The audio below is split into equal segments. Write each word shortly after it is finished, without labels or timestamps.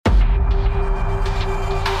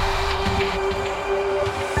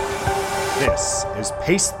This is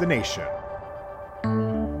Pace the Nation.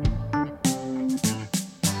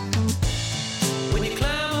 When you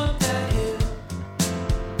climb up that hill,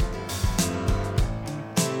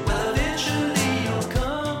 well, eventually you'll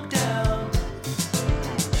come down.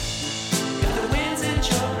 Got the winds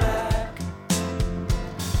at your back,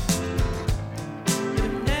 you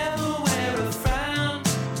never wear a frown.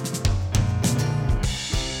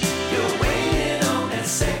 You're waiting on that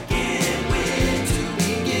second wind to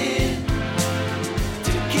begin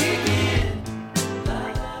to kick in.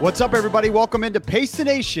 What's up, everybody? Welcome into Pace the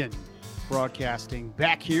Nation, broadcasting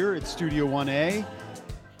back here at Studio 1A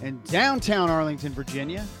in downtown Arlington,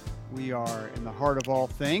 Virginia. We are in the heart of all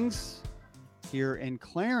things here in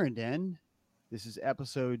Clarendon. This is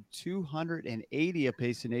episode 280 of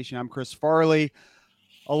Pace the Nation. I'm Chris Farley.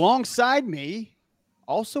 Alongside me,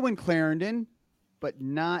 also in Clarendon, but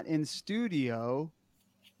not in studio,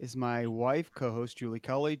 is my wife, co-host Julie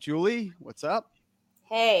Cully. Julie, what's up?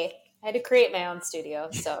 Hey, I had to create my own studio,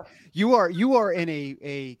 so You are in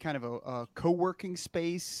a kind of a co-working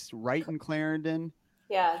space right in Clarendon,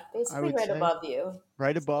 yeah, I basically would right say. above you.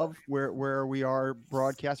 right above where we are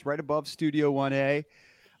broadcast, right above Studio 1A.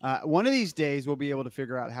 One of these days we'll be able to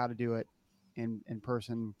figure out how to do it in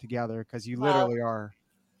person together, because you Well- literally are.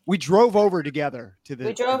 We drove over together to the.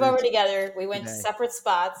 We drove over together. We went to today. separate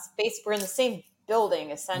spots. We're in the same building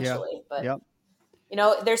essentially, but Yep. you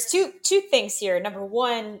know, there's two things here. Number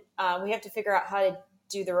one, we have to figure out how to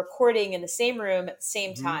do the recording in the same room at the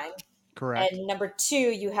same Mhm. time. Correct. And number two,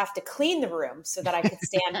 you have to clean the room so that I could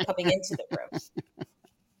stand coming into the room.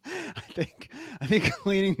 I think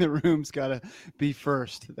cleaning the room's got to be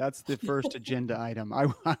first. That's the first agenda item. I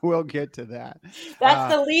will get to that.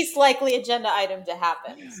 That's the least likely agenda item to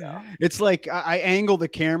happen. So It's like I angle the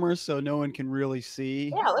camera so no one can really see.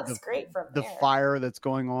 yeah, it looks the great from the there. fire that's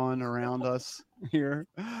going on around us here.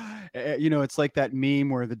 It's like that meme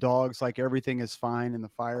where the dog's like everything is fine and the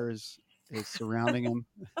fire is surrounding him.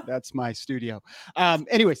 That's my studio.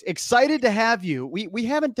 Anyways, excited to have you. We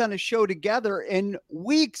haven't done a show together in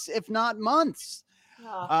weeks, if not months.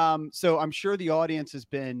 Oh. So I'm sure the audience has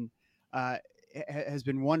been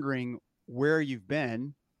wondering where you've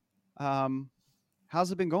been. How's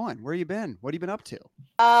it been going? Where you been? What have you been up to?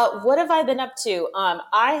 What have I been up to?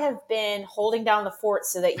 I have been holding down the fort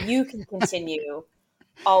so that you can continue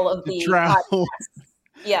all of the Travel. podcasts.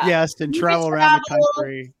 Yeah. Yes, and You travel can around the travel.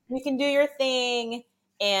 country. You can do your thing,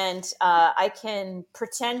 and I can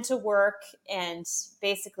pretend to work and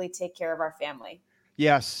basically take care of our family.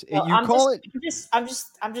 Yes, So you call it. I'm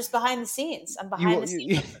just behind the scenes. I'm behind the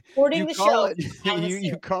scenes. I'm recording the call show. it. behind the You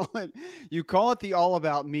scenes. call it the All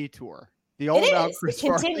About Me tour. The All It About is. Chris It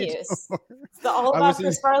Farley continues. tour. It's the All I About was in-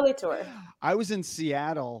 Chris Farley tour. I was in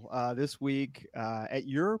Seattle this week at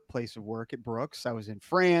your place of work at Brooks. I was in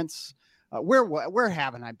France. Where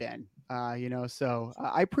haven't I been? So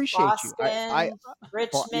I appreciate Boston, you.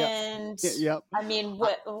 Richmond. Yep. I mean,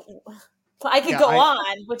 what I could Yeah, go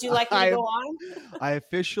on. Would you like me to go on? I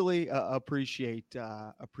officially appreciate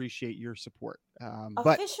your support.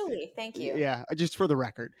 But Officially, thank you. yeah, just for the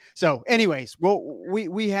record. So, anyways, well,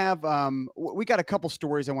 we have we got a couple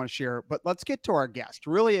stories I want to share, but let's get to our guest.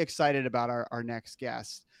 Really excited about our next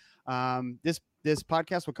guest. This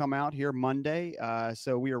podcast will come out here Monday.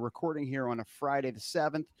 So we are recording here on a Friday the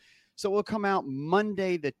 7th. So it will come out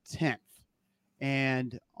Monday the 10th.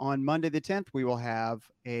 And on Monday the 10th, we will have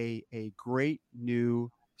a great new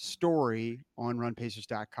story on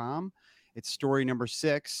runpacers.com. It's story number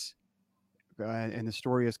 6. And the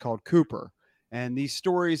story is called Cooper. And these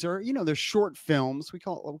stories are, they're short films. We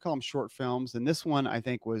call them short films. And this one, I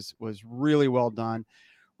think, was really well done.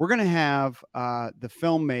 We're going to have the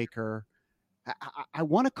filmmaker. I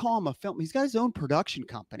want to call him a film. He's got his own production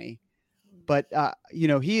company, but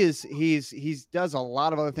he's does a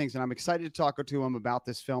lot of other things, and I'm excited to talk to him about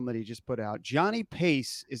this film that he just put out. Johnny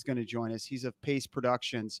Pace is going to join us. He's of Pace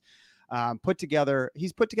Productions. He's put together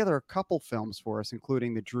a couple films for us,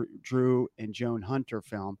 including the Drew and Joan Hunter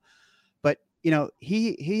film. But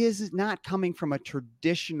he is not coming from a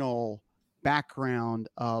traditional background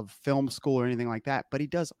of film school or anything like that, but he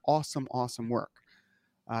does awesome work.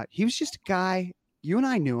 He was just a guy, you and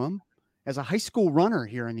I knew him as a high school runner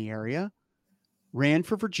here in the area, ran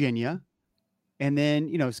for Virginia, and then,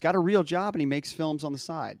 he's got a real job and he makes films on the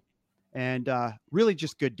side, and really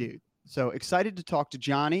just good dude. So excited to talk to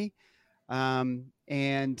Johnny.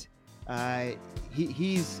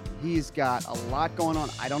 He's got a lot going on.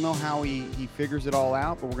 I don't know how he figures it all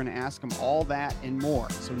out, but we're going to ask him all that and more.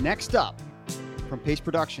 So next up from Pace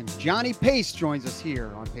Productions, Johnny Pace joins us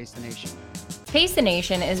here on Pace the Nation. Pace the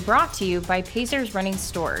Nation is brought to you by Pacers Running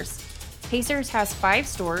Stores. Pacers has 5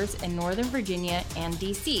 stores in Northern Virginia and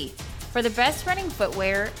DC. For the best running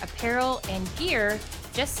footwear, apparel, and gear,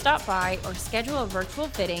 just stop by or schedule a virtual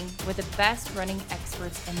fitting with the best running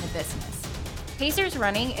experts in the business. Pacers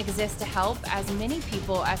Running exists to help as many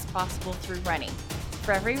people as possible through running.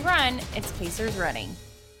 For every run, it's Pacers Running.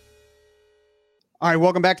 All right,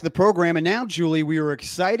 welcome back to the program. And now, Julie, we are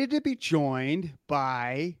excited to be joined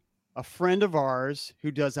by a friend of ours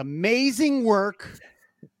who does amazing work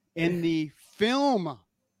in the film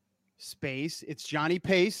space. It's Johnny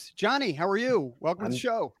Pace. Johnny, how are you? Welcome to the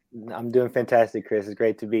show. I'm doing fantastic, Chris. It's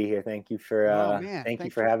great to be here. Thank you for thank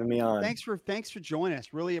you for having me on. Thanks for joining us.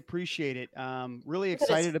 Really appreciate it. Really Look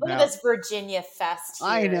excited look about this Virginia Fest. Here.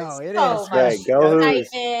 I know it so is. Right, go Hoos.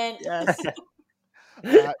 excitement.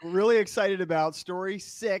 Yes. Really excited about Story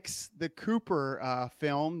 6, the Cooper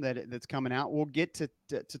film that's coming out. We'll get to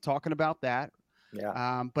talking about that.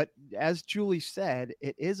 Yeah. But as Julie said,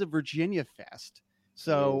 it is a Virginia Fest.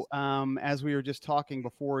 So as we were just talking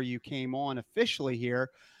before you came on officially here,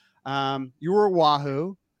 you were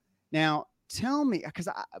Wahoo. Now tell me,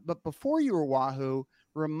 but before you were Wahoo,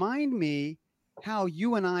 remind me how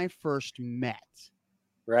you and I first met.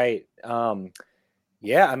 Right.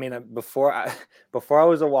 Yeah. I mean, before I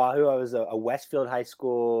was a Wahoo, I was a Westfield High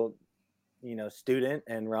School, student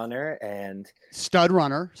and runner and stud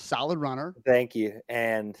runner, solid runner. Thank you.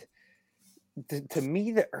 And to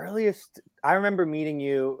me, the earliest I remember meeting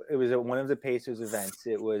you, it was at one of the Pacers events.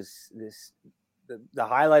 It was the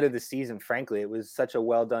highlight of the season. Frankly, it was such a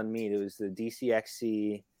well done meet. It was the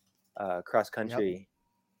DCXC cross country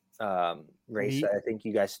race. I think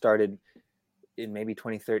you guys started in maybe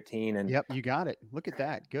 2013. And yep, you got it. Look at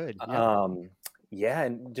that. Good. Yeah,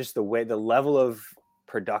 and just the level of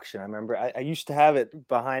production. I remember I used to have it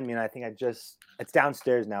behind me, and I think it's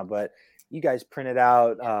downstairs now. But you guys printed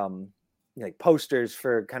out like posters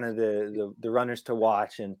for kind of the runners to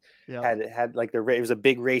watch, and had like it was a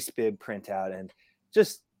big race bib printout, and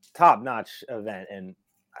just top notch event. And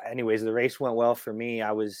anyways, the race went well for me.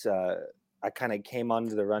 I kind of came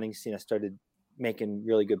onto the running scene. I started making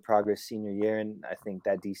really good progress senior year, and I think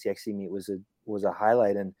that DCXC meet was a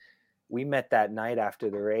highlight. And we met that night after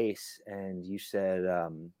the race, and you said,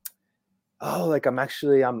 I'm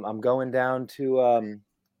going down to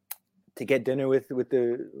get dinner with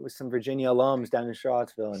some Virginia alums down in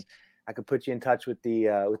Charlottesville, and I could put you in touch with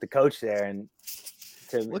the coach there, and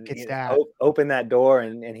to look at that. Open that door,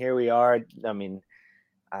 and here we are. I mean,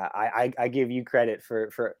 I give you credit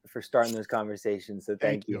for starting those conversations. So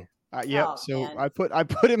thank you. Yep. Oh, so man. I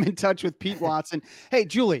put him in touch with Pete Watson. Hey,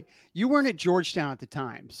 Julie, you weren't at Georgetown at the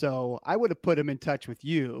time, so I would have put him in touch with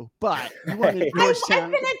you. But you weren't at Georgetown.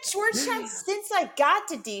 I've been at Georgetown since I got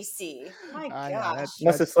to DC. My gosh.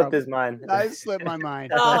 Must have slipped his mind. I slipped my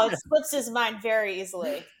mind. Oh, it slips his mind very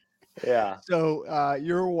easily. Yeah. So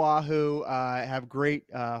you're Wahoo, have great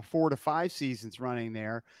 4 to 5 seasons running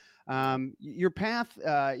there. Your path,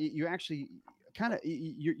 you actually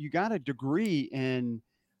you got a degree in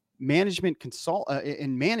management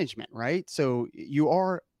in management, right? So you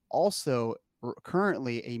are also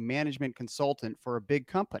currently a management consultant for a big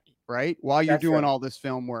company, right? While you're doing all this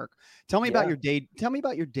film work. Tell me about your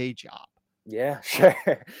day job. Yeah, sure.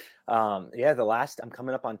 I'm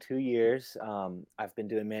coming up on 2 years. I've been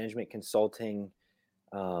doing management consulting,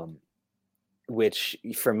 which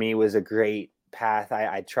for me was a great path.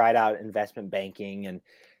 I tried out investment banking, and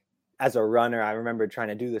as a runner, I remember trying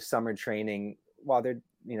to do the summer training while they're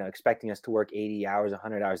expecting us to work 80 hours,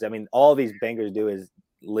 100 hours. I mean, all these bankers do is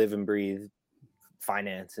live and breathe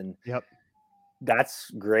finance, and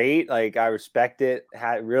that's great. Like, I respect it,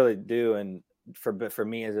 really do. And for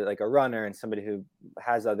me as a runner and somebody who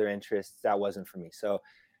has other interests, that wasn't for me. So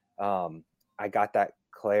I got that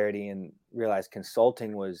clarity and realized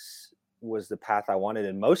consulting was the path I wanted,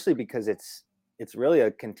 and mostly because it's really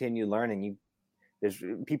a continued learning. There's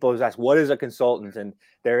people who ask, what is a consultant? And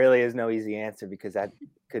there really is no easy answer, because that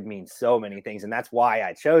could mean so many things. And that's why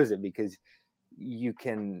I chose it, because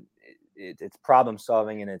it's problem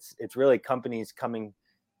solving, and it's really companies coming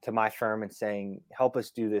to my firm and saying, help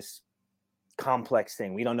us do this complex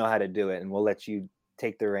thing. We don't know how to do it, and we'll let you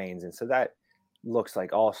take the reins. And so that looks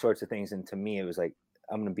like all sorts of things. And to me, it was like,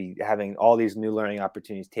 I'm going to be having all these new learning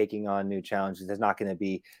opportunities, taking on new challenges. There's not going to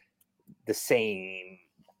be the same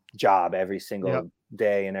job every single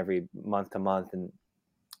day and every month to month. And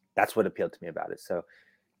that's what appealed to me about it. So,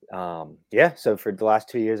 so for the last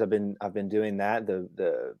 2 years, I've been doing that.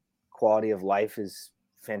 The quality of life is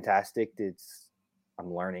fantastic.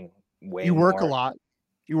 I'm learning way more. You work a lot.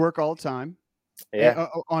 You work all the time. Yeah.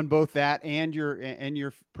 On both that and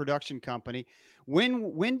your production company.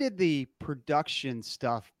 When did the production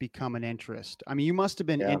stuff become an interest? I mean, you must have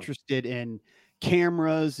been Yeah. interested in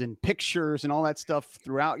cameras and pictures and all that stuff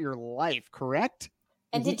throughout your life, correct?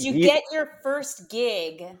 And did you Ye- get your first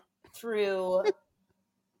gig through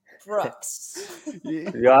Brooks?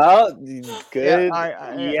 Yeah. Well, good.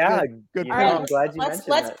 I- Yeah, good you All know, right, I'm glad you let's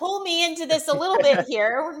mentioned that. pull me into this a little bit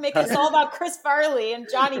here. We're making this all about Chris Farley and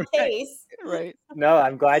Johnny Pace. Right. No,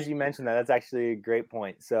 I'm glad you mentioned that. That's actually a great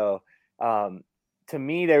point. So, to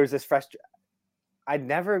me, there was this I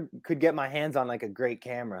never could get my hands on like a great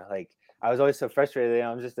camera. Like I was always so frustrated. You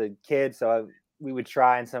know, I'm just a kid, so we would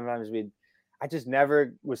try, and sometimes I just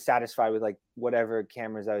never was satisfied with like whatever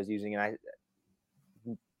cameras I was using, and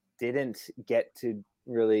I didn't get to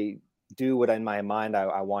really do what in my mind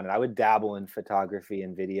I wanted. I would dabble in photography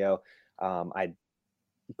and video.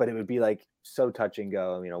 But it would be like so touch and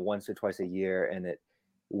go, you know, once or twice a year. And it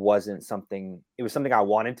was something I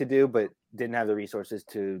wanted to do, but didn't have the resources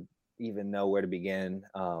to even know where to begin.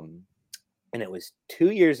 And it was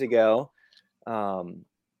 2 years ago,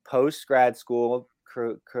 post grad school,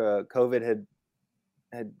 COVID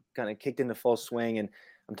had kind of kicked into full swing, and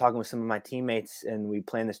I'm talking with some of my teammates, and we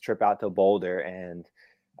planned this trip out to Boulder, and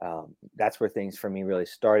that's where things for me really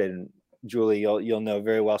started. And Julie, you'll know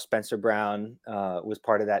very well, Spencer Brown was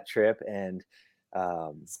part of that trip, and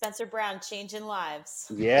Spencer Brown changing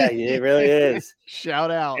lives. yeah, it really is.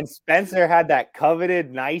 Shout out. And Spencer had that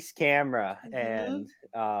coveted nice camera, Mhm.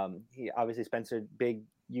 and he obviously Spencer, big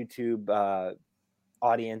YouTube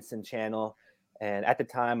audience and channel, and at the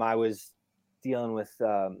time I was dealing with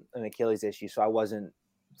an Achilles issue, so I wasn't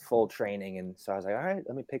full training, and so I was like, all right,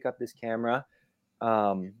 let me pick up this camera.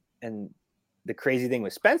 And the crazy thing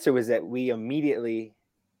with Spencer was that we immediately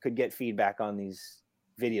could get feedback on these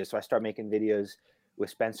videos. So I started making videos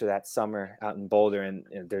with Spencer that summer out in Boulder, and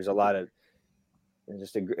there's a lot of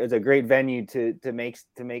it's a great venue to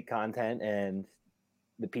make content, and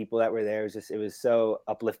the people that were there it was so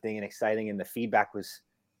uplifting and exciting, and the feedback was,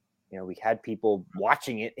 you know, we had people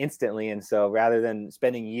watching it instantly, and so rather than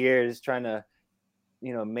spending years trying to,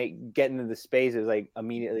 you know, get into the space, it was like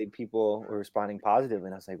immediately people were responding positive,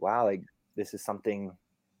 and I was like, wow, like this is something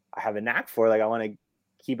I have a knack for. Like I want to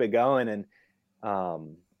keep it going, and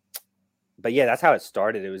but yeah, that's how it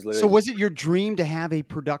started. It was literally. So was it your dream to have a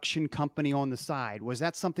production company on the side? Was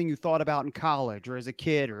that something you thought about in college or as a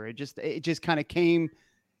kid, or it just kind of came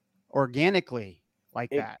organically like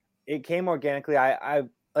that? It came organically. I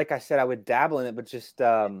like I said, I would dabble in it, but just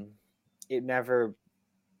it never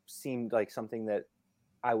seemed like something that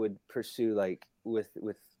I would pursue like with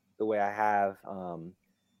the way I have.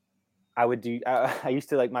 I would do. I used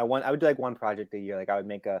to like I would do like one project a year. Like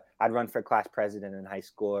I'd run for class president in high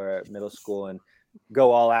school or middle school and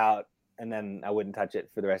go all out, and then I wouldn't touch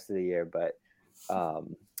it for the rest of the year. But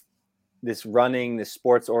this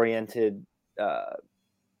sports oriented,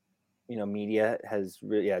 media has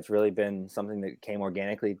really, it's really been something that came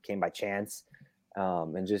organically, came by chance,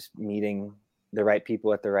 and just meeting the right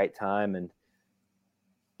people at the right time. And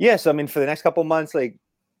yeah, so I mean, for the next couple months, like,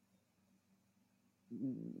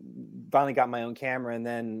 finally got my own camera, and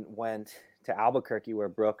then went to Albuquerque where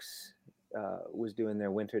Brooks was doing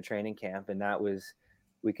their winter training camp, and that was,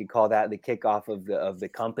 we could call that the kickoff of the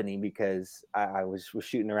company, because I was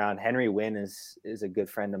shooting around. Henry Wynn is a good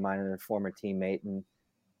friend of mine and a former teammate, and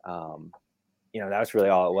that was really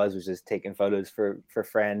all it was just taking photos for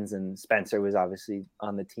friends. And Spencer was obviously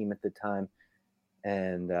on the team at the time,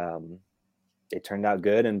 and it turned out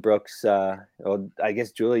good. And Brooks, I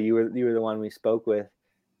guess Julie, you were the one we spoke with.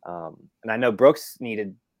 And I know Brooks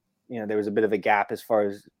needed, there was a bit of a gap as far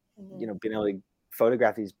as, being able to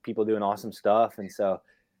photograph these people doing awesome stuff. And so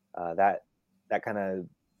that kind of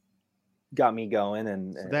got me going.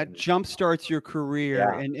 And so that jump starts your career.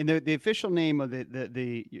 Yeah. And the official name of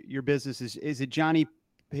your business is it Johnny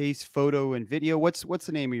Pace Photo and Video? What's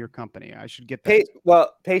the name of your company? I should get that.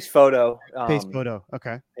 Pace Photo. Pace Photo.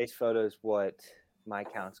 Okay. Pace Photo is what my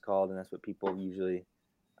account's called, and that's what people usually.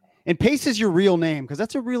 And Pace is your real name, because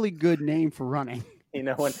that's a really good name for running.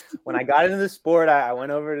 When I got into the sport, I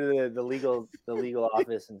went over to the legal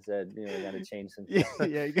office and said, we got to change some stuff.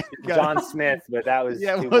 Yeah, John Smith, but that was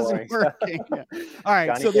it too wasn't boring. working. Yeah. All right,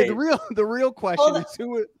 Johnny so Pace. the real question is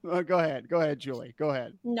who? Go ahead, Julie. Go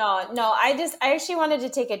ahead. No, I actually wanted to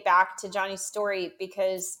take it back to Johnny's story,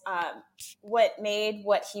 because what made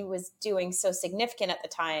what he was doing so significant at the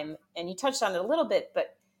time, and you touched on it a little bit,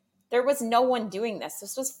 but there was no one doing this.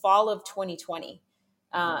 This was fall of 2020.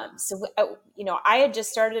 So, I had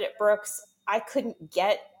just started at Brooks.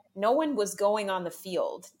 No one was going on the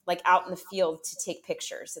field, like out in the field, to take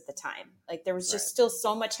pictures at the time. Like there was just still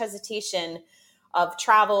so much hesitation of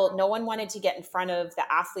travel. No one wanted to get in front of the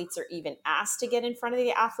athletes or even asked to get in front of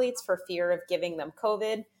the athletes for fear of giving them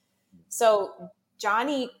COVID. So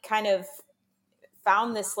Johnny kind of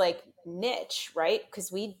found this like niche, right?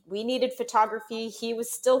 Because we needed photography. He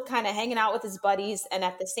was still kind of hanging out with his buddies. And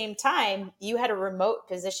at the same time, you had a remote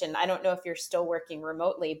position. I don't know if you're still working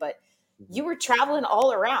remotely, but you were traveling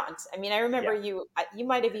all around. I mean, I remember you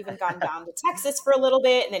might have even gone down to Texas for a little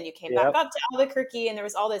bit, and then you came back up to Albuquerque, and there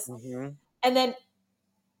was all this. And then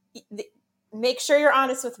make sure you're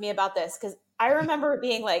honest with me about this, because I remember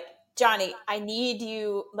being like, Johnny, I need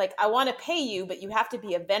you, like, I want to pay you, but you have to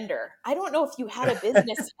be a vendor. I don't know if you had a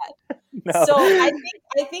business yet. No. So I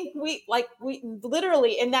think we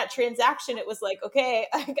literally in that transaction, it was like, okay,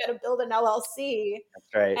 I got to build an LLC.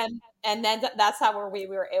 That's right. And then that's how we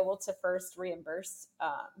were able to first reimburse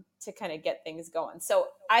to kind of get things going. So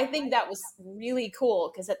I think that was really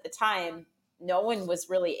cool, because at the time, no one was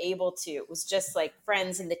really able to. It was just like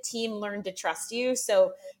friends, and the team learned to trust you. So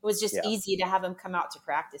it was just easy to have him come out to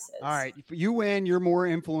practices. All right. If you win, you're more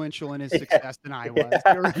influential in his success than I was.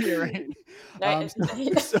 You're right.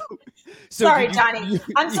 Sorry, Johnny.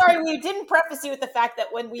 I'm sorry we didn't preface you with the fact that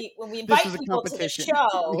when we invite people to the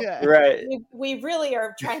show, right, we really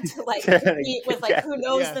are trying to like compete with like who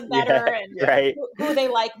knows them better and who they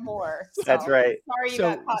like more. So, that's right. Sorry you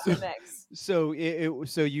got caught in the mix. So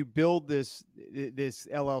you build this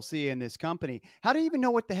LLC and this company. How do you even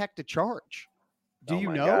know what the heck to charge? Do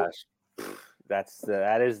you know? Gosh.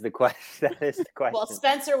 That is the question. That is the question. Well,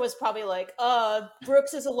 Spencer was probably like,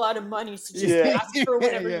 Brooks is a lot of money, so just ask for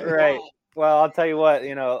whatever you want. Well, I'll tell you what,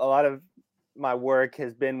 a lot of my work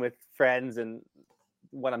has been with friends, and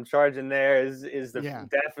what I'm charging there is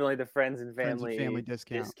definitely the friends and family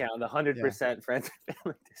discount, the 100% friends and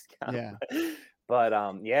family discount. Yeah. But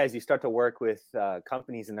as you start to work with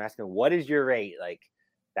companies and they're asking, what is your rate? Like,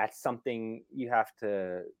 that's something you have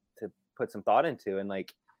to put some thought into. And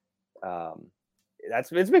like,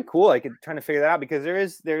 it's been cool. Like trying to figure that out, because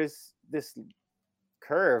there's this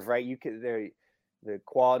curve, right? The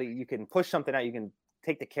quality, you can push something out. You can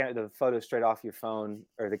take the photo straight off your phone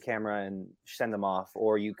or the camera and send them off,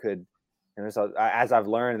 or you could, and as I've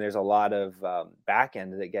learned, there's a lot of back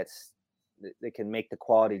end that can make the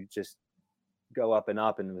quality just go up and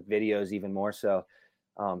up, and with videos even more so.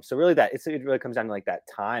 So really it really comes down to like that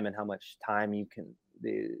time and how much time you can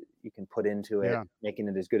put into it, making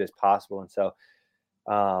it as good as possible. And so,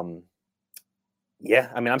 I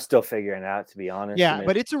mean, I'm still figuring it out, to be honest. Yeah,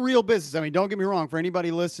 but it's a real business. I mean, don't get me wrong. For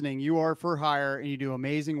anybody listening, you are for hire and you do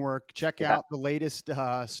amazing work. Check out the latest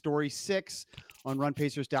Story 6 on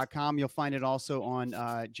runpacers.com. You'll find it also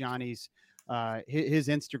on Johnny's his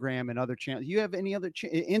Instagram and other channels. You have any other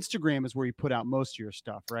Instagram is where you put out most of your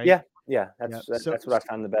stuff, right? Yeah. That's what I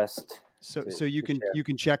found the best. So you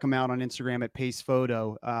can check him out on Instagram at Pace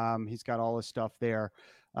Photo. He's got all his stuff there.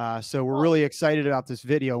 So we're really excited about this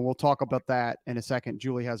video. We'll talk about that in a second.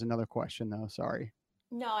 Julie has another question though. Sorry.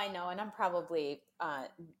 No, I know. And I'm probably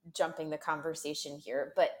jumping the conversation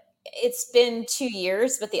here, but it's been 2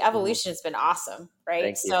 years, but the evolution has been awesome.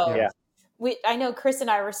 Right. So I know Chris and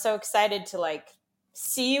I were so excited to like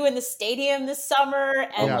see you in the stadium this summer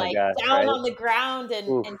and down on the ground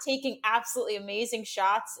and taking absolutely amazing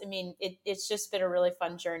shots. I mean, it's just been a really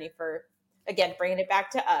fun journey for, again, bringing it back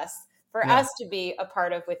to us, for us to be a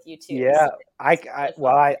part of with you too. Yeah. So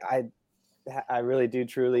I really do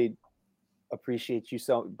truly appreciate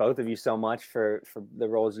both of you so much for the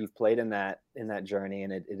roles you've played in that journey.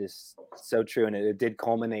 And it is so true. And it did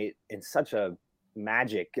culminate in such a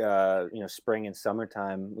magic, spring and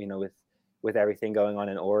summertime, with everything going on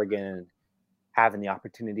in Oregon, and having the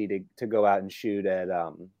opportunity to go out and shoot at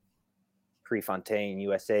Prefontaine,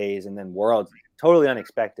 USA's, and then Worlds, totally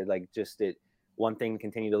unexpected. Like one thing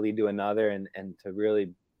continued to lead to another, and to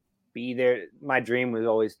really be there. My dream was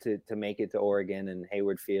always to make it to Oregon and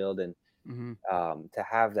Hayward Field, and to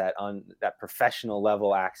have that professional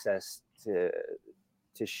level access to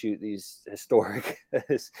shoot these historic.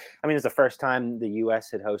 I mean, it's the first time the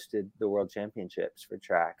U.S. had hosted the World Championships for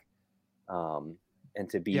track. And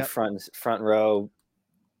to be front row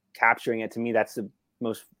capturing it, to me, that's the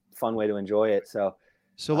most fun way to enjoy it. So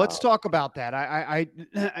let's talk about that.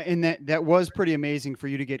 And that was pretty amazing for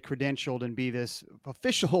you to get credentialed and be this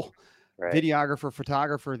official videographer,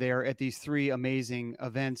 photographer there at these 3 amazing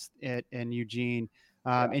events in Eugene.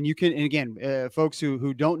 And you can, and again, folks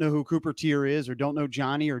who don't know who Cooper Teare is, or don't know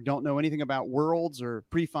Johnny, or don't know anything about Worlds or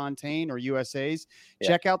Prefontaine or USA's,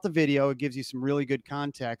 check out the video. It gives you some really good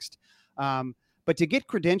context. But to get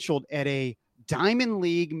credentialed at a Diamond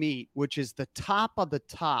League meet, which is the top of the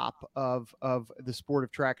top of the sport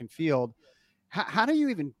of track and field, How do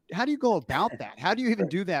you go about that? How do you even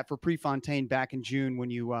do that for Prefontaine back in June when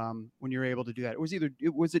you're able to do that? Was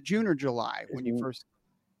it June or July when you first?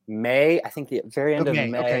 May, I think the very end of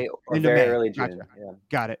May, okay. or Into very May. early June. Gotcha. Yeah.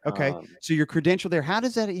 Got it. Okay. So you're credentialed there. How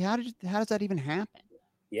does that even happen?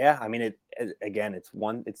 Yeah, I mean,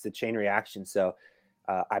 it's the chain reaction. So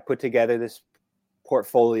I put together this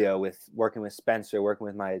portfolio with working with Spencer, working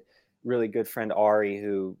with my really good friend Ari,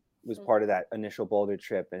 who was part of that initial Boulder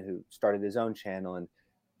trip and who started his own channel, and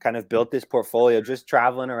kind of built this portfolio, just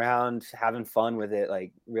traveling around, having fun with it,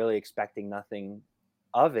 like really expecting nothing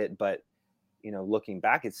of it. But, looking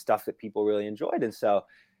back, it's stuff that people really enjoyed. And so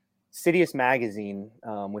Citius Magazine,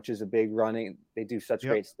 which is a big running, they do such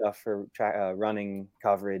great stuff for running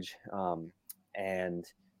coverage. And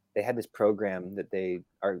they had this program that they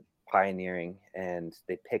are pioneering, and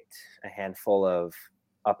they picked a handful of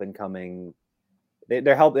up and coming,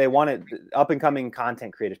 they wanted up and coming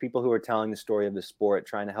content creators, people who are telling the story of the sport,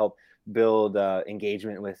 trying to help build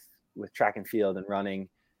engagement with track and field and running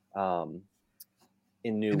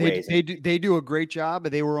in new ways. They do a great job.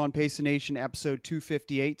 They were on Pace the Nation episode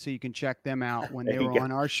 258, so you can check them out when they were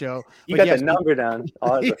on our show. You got the number down.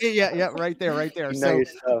 Awesome. yeah, right there. So,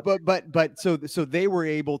 so they were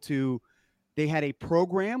able to. They had a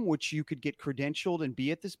program which you could get credentialed and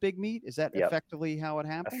be at this big meet. Is that effectively how it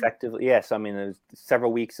happened? Effectively, yes. I mean, there's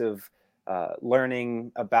several weeks of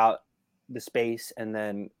learning about the space, and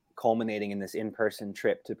then culminating in this in-person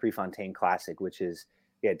trip to Prefontaine Classic, which is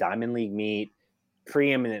Diamond League meet,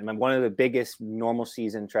 preeminent, one of the biggest normal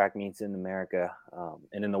season track meets in America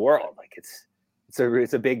and in the world. Like it's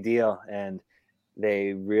a big deal, and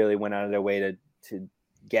they really went out of their way to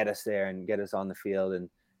get us there and get us on the field, and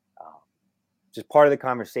just part of the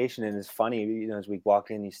conversation. And it's funny, as we walk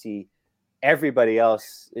in, you see everybody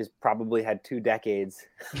else is probably had 2 decades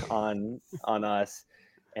on us,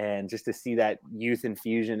 and just to see that youth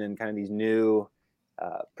infusion and kind of these new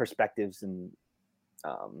perspectives and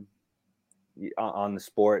on the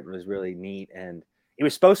sport was really neat. And it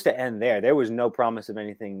was supposed to end there. There was no promise of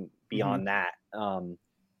anything beyond that.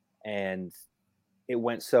 And it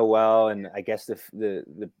went so well. And I guess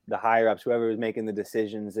the higher ups, whoever was making the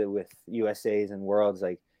decisions with USAs and Worlds,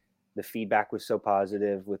 like the feedback was so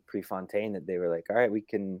positive with Prefontaine that they were like, all right, we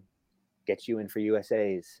can get you in for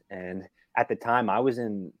USAs. And at the time I was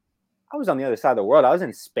on the other side of the world. I was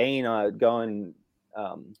in Spain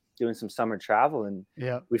doing some summer travel, and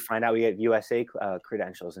we find out we get USA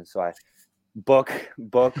credentials. And so I book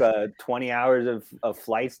 20 hours of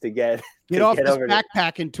flights to get off this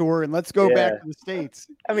backpacking tour and let's go back to the States.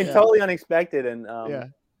 I mean, totally unexpected. And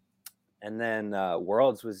and then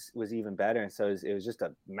Worlds was even better. And so it was just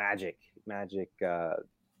a magic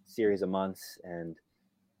series of months. And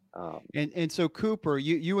so Cooper,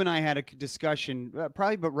 you and I had a discussion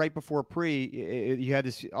probably, but right before you had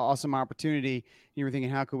this awesome opportunity. You were thinking,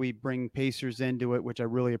 how could we bring Pacers into it, which I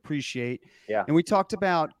really appreciate. Yeah. And we talked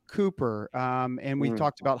about Cooper, and we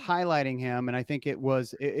talked about highlighting him. And I think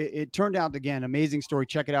it turned out, again, amazing story.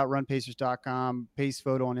 Check it out, runpacers.com, Pace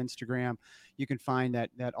Photo on Instagram. You can find that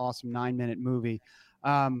awesome 9-minute movie.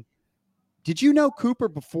 Did you know Cooper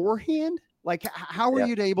beforehand? Like, how were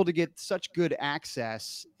you able to get such good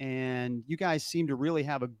access? And you guys seem to really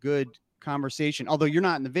have a good conversation. Although you're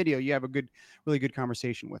not in the video, you have a really good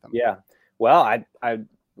conversation with him. Yeah. Well, I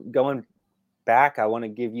going back, I want to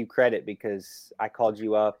give you credit because I called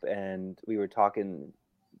you up and we were talking,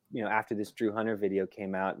 after this Drew Hunter video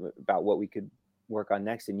came out about what we could work on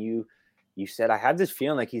next. And you said, I have this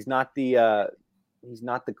feeling like he's not the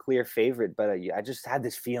clear favorite, but I just had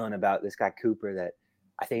this feeling about this guy Cooper that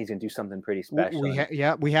I think he's going to do something pretty special.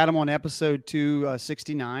 We had him on episode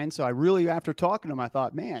 269. So I really, after talking to him, I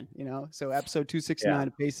thought, man, so episode 269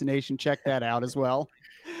 of Pace the Nation, check that out as well.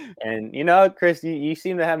 And, Chris, you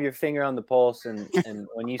seem to have your finger on the pulse. And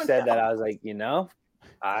when you said that, I was like,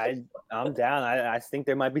 I'm down. I think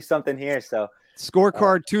there might be something here. So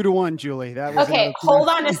scorecard 2-1, Julie. That was okay. Hold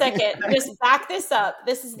on a second. Just back this up.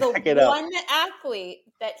 This is the one athlete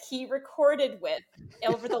that he recorded with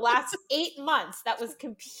over the last 8 months that was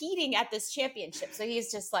competing at this championship. So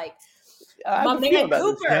he's just like, my man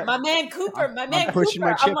Cooper. I'm pushing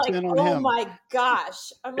my chips in on him. Oh my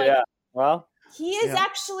gosh. I'm like, well, he is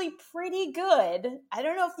actually pretty good. I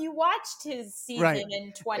don't know if you watched his season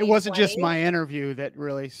in 2020. It wasn't just my interview that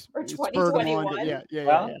really spurred him on.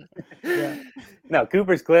 Yeah. No,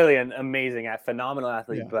 Cooper's clearly an amazing, phenomenal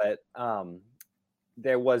athlete, but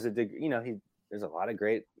there was a degree, there's a lot of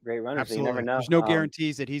great runners. Absolutely. So you never know. There's no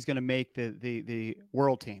guarantees that he's going to make the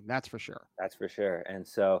world team. That's for sure. That's for sure. And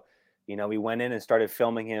so, we went in and started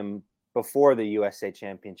filming him before the USA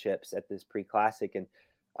Championships at this pre-classic, and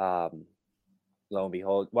lo and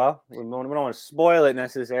behold, well, we don't want to spoil it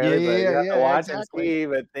necessarily, but you have to watch and see.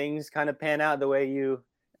 But things kind of pan out the way you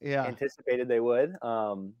anticipated they would.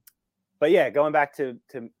 But yeah, going back to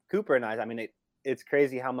Cooper and I mean, it's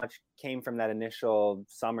crazy how much came from that initial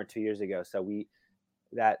summer 2 years ago. So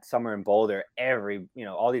that summer in Boulder,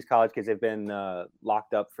 all these college kids have been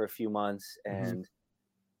locked up for a few months, and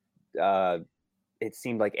it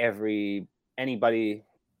seemed like anybody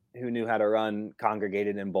who knew how to run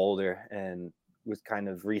congregated in Boulder and was kind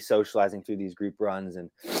of re-socializing through these group runs. And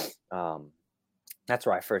that's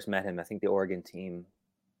where I first met him. I think the Oregon team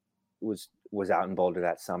was out in Boulder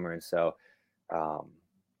that summer. And so,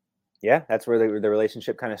 that's where the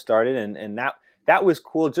relationship kind of started. And that was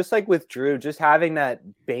cool. Just like with Drew, just having that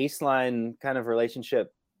baseline kind of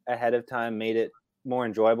relationship ahead of time made it more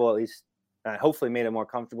enjoyable, at least hopefully made it more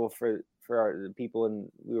comfortable for the people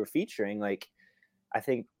we were featuring. Like, I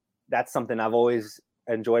think that's something I've always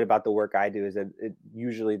enjoyed about the work I do, is that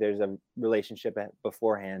usually there's a relationship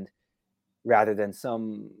beforehand rather than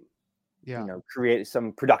some, create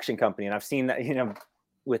some production company. And I've seen that,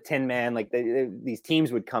 with Tin Man, like these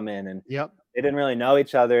teams would come in and they didn't really know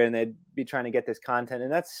each other and they'd be trying to get this content,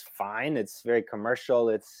 and that's fine. It's very commercial.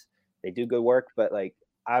 They do good work, but like,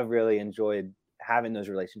 I've really enjoyed having those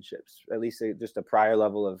relationships, at least just a prior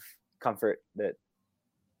level of comfort that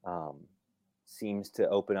seems to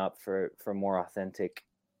open up for more authentic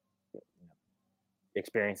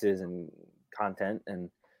experiences and content. And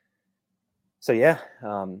so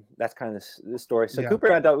that's kind of the story. So Cooper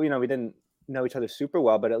and I thought, we didn't know each other super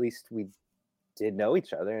well, but at least we did know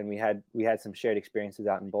each other, and we had some shared experiences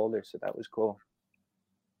out in Boulder, so that was cool.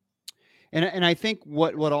 And I think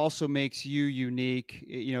what also makes you unique,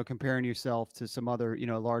 comparing yourself to some other,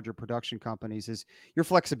 larger production companies, is your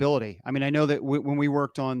flexibility. I mean, I know that when we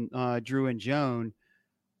worked on Drew and Joan,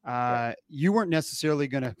 you weren't necessarily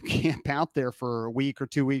going to camp out there for a week or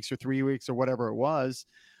 2 weeks or 3 weeks or whatever it was,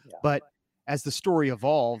 but as the story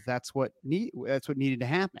evolved, that's what needed to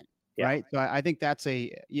happen. Yeah. Right. So I think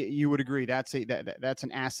you would agree that's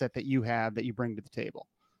an asset that you have that you bring to the table.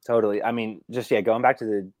 Totally. I mean, just going back to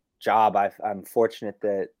the job, I'm fortunate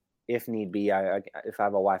that if need be, if I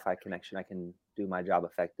have a Wi-Fi connection, I can do my job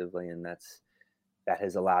effectively, and that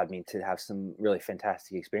has allowed me to have some really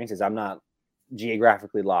fantastic experiences. I'm not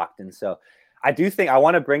geographically locked, and so I do think I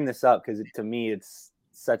want to bring this up because to me it's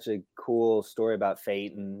such a cool story about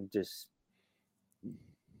fate and just,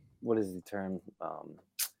 what is the term?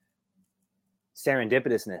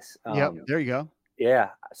 Serendipitousness. There you go. Yeah.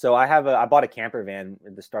 So I bought a camper van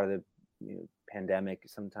at the start of the pandemic,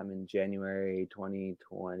 sometime in January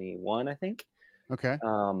 2021, I think. Okay.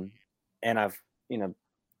 And I've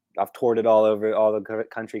toured it all over all the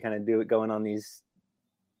country, kind of going on these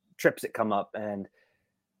trips that come up. And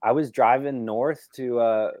I was driving north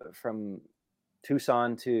from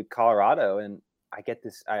Tucson to Colorado, and I get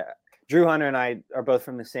this. Drew Hunter and I are both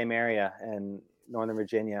from the same area in Northern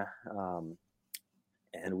Virginia.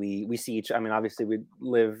 And we see each, obviously we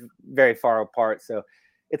live very far apart. So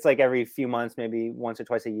it's like every few months, maybe once or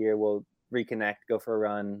twice a year, we'll reconnect, go for a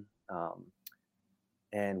run.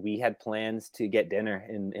 And we had plans to get dinner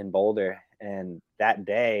in Boulder. And that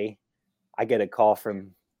day I get a call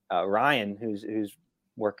from Ryan, who's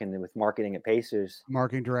working with marketing at Pacers.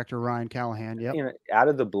 Marketing director, Ryan Callahan. Yep. Out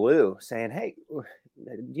of the blue saying, "Hey,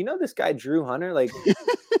 do you know this guy, Drew Hunter? Like,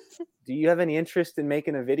 do you have any interest in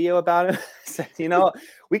making a video about him?" So,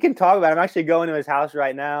 we can talk about it. I'm actually going to his house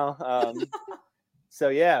right now. So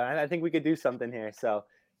I think we could do something here. So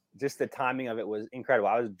just the timing of it was incredible.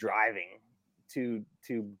 I was driving to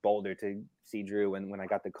Boulder to see Drew when I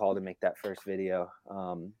got the call to make that first video.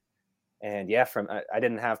 And I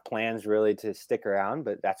didn't have plans really to stick around,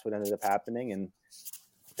 but that's what ended up happening. And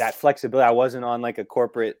that flexibility, I wasn't on like a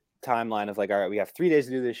corporate timeline of like, all right, we have 3 days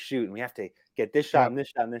to do this shoot and we have to get this shot and this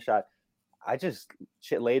shot and this shot. I just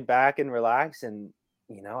laid back and relaxed, and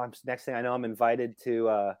next thing I know, I'm invited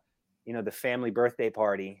to the family birthday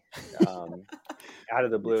party out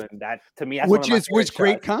of the blue, and that to me, was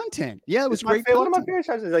great content. Yeah, it was great. One of my favorite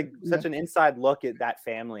shots is like such an inside look at that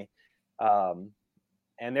family,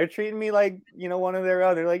 and they're treating me like one of their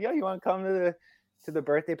own. They're like, "Yo, you want to come to the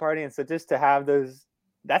birthday party?" And so just to have those,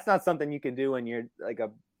 that's not something you can do when you're like a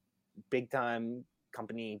big time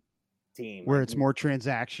company team where it's more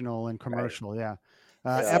transactional and commercial. Right.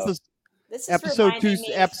 Yeah. This is episode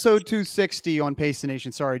 260 on Pace the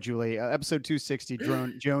Nation. Sorry, Julie. Episode 260,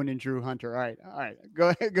 Joan and Drew Hunter. All right.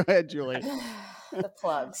 Go ahead, Julie. The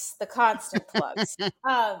plugs, the constant plugs.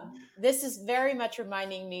 This is very much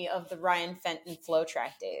reminding me of the Ryan Fenton Flow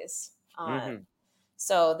Track days.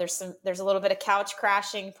 So there's a little bit of couch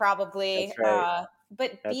crashing probably. Right.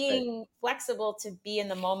 but That's being flexible to be in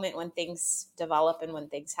the moment when things develop and when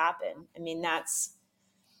things happen. I mean,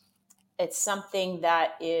 it's something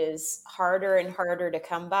that is harder and harder to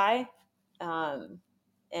come by.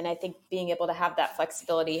 And I think being able to have that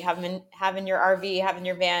flexibility, having your RV, having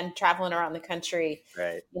your van, traveling around the country,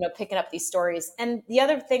 right. Picking up these stories. And the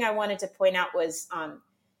other thing I wanted to point out was,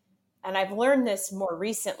 and I've learned this more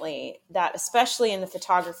recently, that especially in the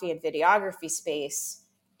photography and videography space,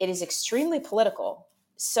 it is extremely political.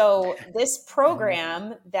 So this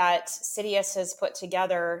program that Cydias has put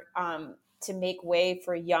together to make way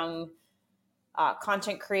for young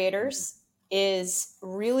content creators is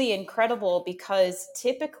really incredible, because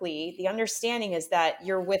typically the understanding is that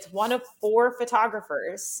you're with one of 4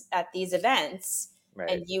 photographers at these events, Right.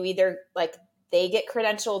 and you either they get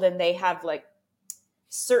credentialed and they have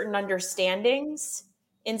certain understandings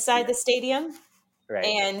inside the stadium. Right.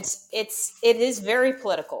 And it is very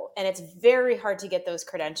political, and it's very hard to get those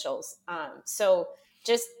credentials. So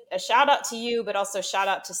just a shout out to you, but also shout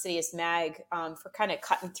out to Cydias Mag for kind of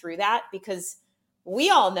cutting through that, because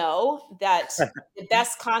we all know that the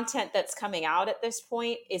best content that's coming out at this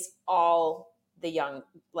point is all the young,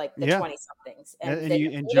 the 20 somethings and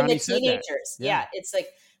Johnny the said that. teenagers. Yeah. It's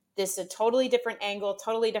this a totally different angle,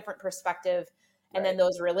 totally different perspective. And then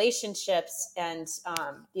those relationships and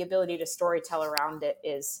the ability to storytell around it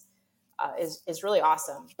is really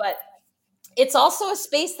awesome. But it's also a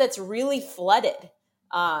space that's really flooded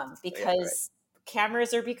because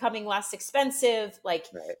cameras are becoming less expensive.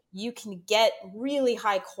 You can get really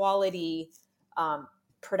high quality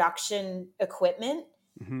production equipment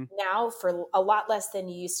now for a lot less than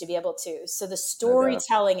you used to be able to. So the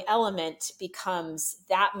storytelling element becomes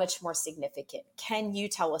that much more significant. Can you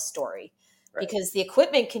tell a story? Right. Because the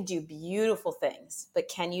equipment can do beautiful things, but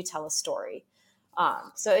can you tell a story?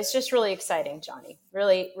 So it's just really exciting, Johnny.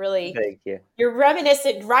 Really, really. Thank you. You're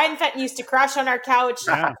reminiscent. Ryan Fenton used to crash on our couch,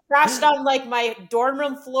 crashed on my dorm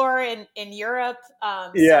room floor in Europe.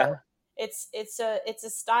 So it's a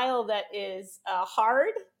style that is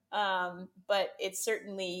hard, but it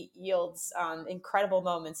certainly yields incredible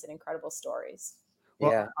moments and incredible stories.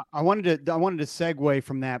 Well, I wanted to segue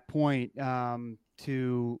from that point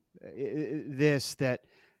to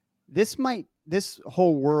this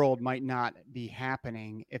whole world might not be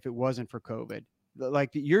happening if it wasn't for COVID.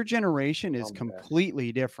 Your generation is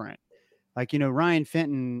completely different. Ryan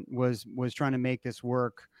Fenton was trying to make this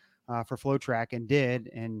work for FloTrack and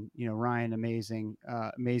did. And, Ryan, amazing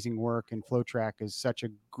work. And FloTrack is such a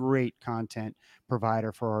great content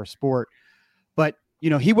provider for our sport. But,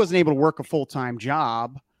 he wasn't able to work a full-time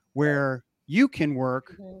job where you can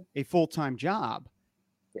work a full-time job.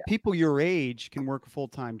 Yeah. People your age can work a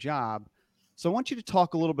full-time job. So I want you to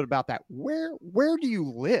talk a little bit about that. Where do you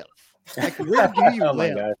live? Where do you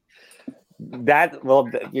live? My God.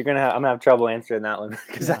 I'm gonna have trouble answering that one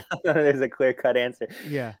because I don't know there's a clear-cut answer.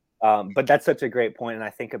 Yeah. But that's such a great point, and I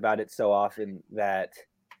think about it so often that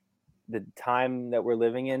the time that we're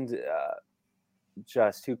living in,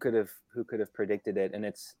 just who could have predicted it? And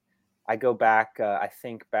I go back, I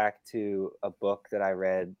think back to a book that I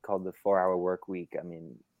read called The 4-Hour Workweek. I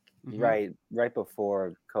mean, right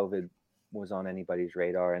before COVID was on anybody's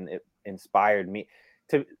radar, and it inspired me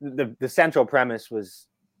to the central premise was,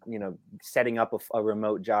 setting up a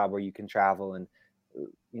remote job where you can travel and,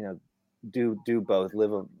 do both,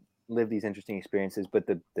 live these interesting experiences. But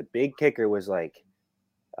the big kicker was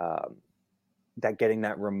that getting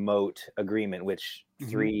that remote agreement, which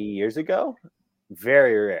 3 years ago,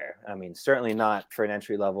 very rare. I mean, certainly not for an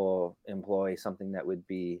entry-level employee, something that would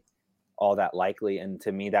be all that likely. And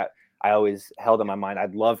to me, that I always held in my mind,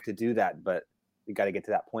 I'd love to do that, but you got to get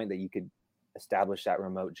to that point that you could establish that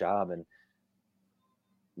remote job. And,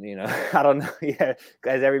 I don't know. Yeah.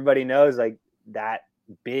 As everybody knows, that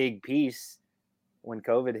big piece when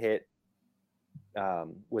COVID hit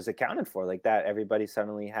was accounted for that. Everybody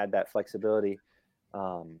suddenly had that flexibility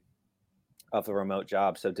of the remote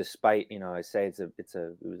job. So despite, I say it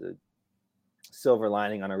was a silver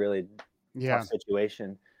lining on a really tough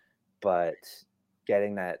situation, but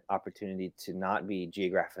getting that opportunity to not be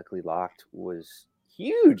geographically locked was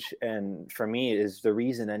huge. And for me, is the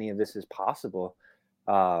reason any of this is possible.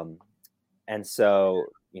 And so,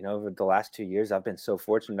 over the last 2 years, I've been so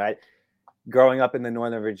fortunate. Growing up in the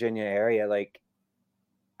Northern Virginia area,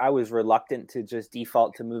 I was reluctant to just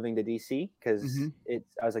default to moving to DC because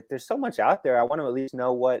I was like, there's so much out there. I want to at least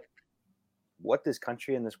know what this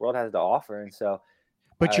country and this world has to offer. And so,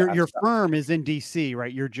 but your firm is in DC,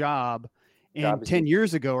 right? Your job. And 10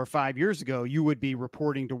 years ago or 5 years ago, you would be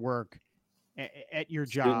reporting to work at your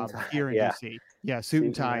job here in DC. Yeah, suit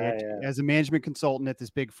and tie as a management consultant at this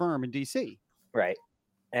big firm in DC. Right.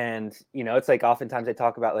 And, it's like oftentimes I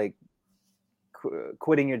talk about like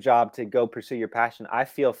quitting your job to go pursue your passion. I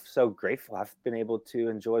feel so grateful. I've been able to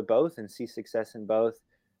enjoy both and see success in both.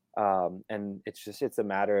 And it's a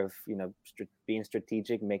matter of, being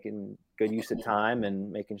strategic, making good use of time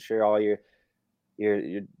and making sure all you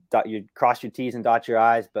cross your T's and dot your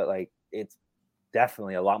I's, but like, it's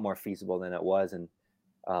definitely a lot more feasible than it was. And,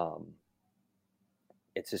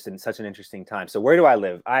 it's just in such an interesting time. So where do I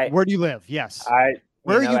live? Where do you live? Yes.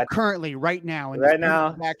 Where are you currently right now? Right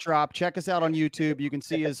now, backdrop. Check us out on YouTube. You can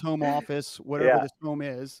see his home office, whatever this home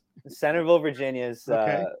is. Centerville, Virginia is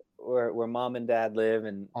Okay. Where mom and dad live,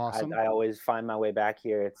 and awesome. I always find my way back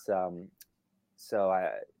here. It's so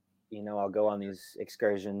I'll go on these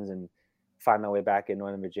excursions and find my way back in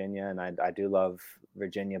Northern Virginia, and I do love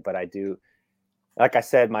Virginia, but I do. Like I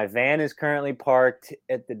said, my van is currently parked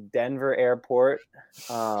at the Denver airport.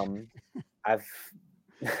 I've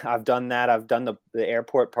done that. I've done the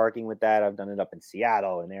airport parking with that. I've done it up in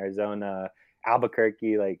Seattle and Arizona,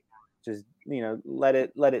 Albuquerque. Like, just let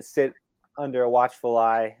it sit under a watchful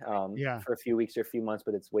eye for a few weeks or a few months.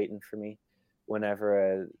 But it's waiting for me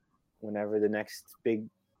whenever the next big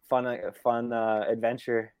fun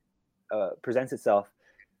adventure presents itself.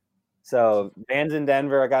 So vans in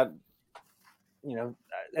Denver. I got.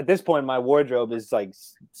 At this point, my wardrobe is like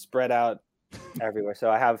spread out everywhere. So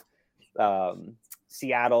I have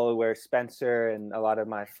Seattle, where Spencer and a lot of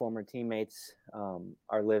my former teammates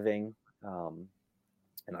are living, and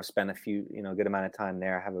I'll spend a good amount of time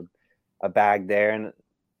there. I have a bag there and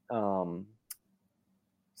some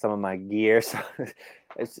of my gear. So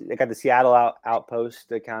I got the Seattle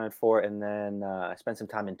outpost accounted for, and then I spent some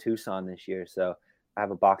time in Tucson this year. So I have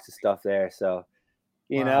a box of stuff there. So.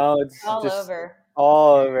 It's all just over.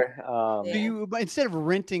 All over. So you, instead of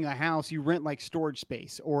renting a house, you rent like storage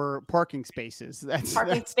space or parking spaces. That's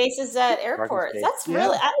spaces at airports. That's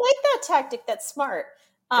really, I like that tactic. That's smart.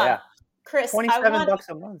 Chris, $27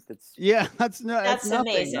 a month. That's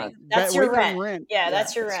amazing. That's your rent. Yeah,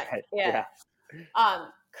 that's your rent. Right. Yeah.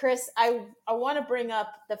 Chris, I want to bring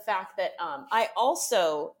up the fact that I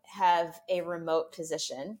also have a remote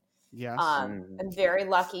position. Yes. I'm very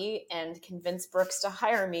lucky and convinced Brooks to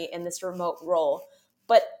hire me in this remote role,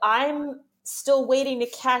 but I'm still waiting to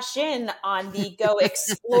cash in on the go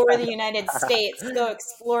explore the United States, go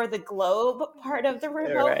explore the globe part of the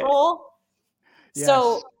remote role. Yes.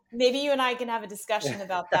 So maybe you and I can have a discussion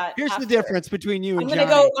about that. Here's the difference between you and Johnny.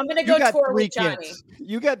 I'm going to go tour with Johnny. Kids.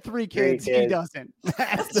 You got 3 kids. He doesn't.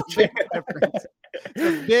 That's the big difference.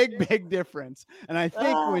 It's a big difference. And I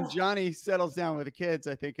think when Johnny settles down with the kids,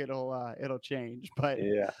 I think it'll change. But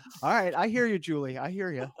all right. I hear you, Julie. I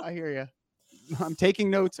hear you. I'm taking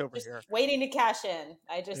notes over here. Waiting to cash in.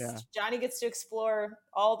 Johnny gets to explore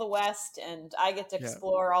all the West, and I get to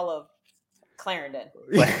explore all of Clarendon.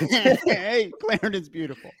 Hey, Clarendon's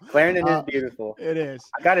beautiful. Clarendon is beautiful. It is.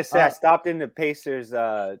 I gotta say, I stopped into Pacers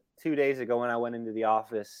 2 days ago when I went into the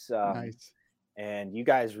office. Nice. And you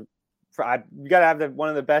guys, you gotta have one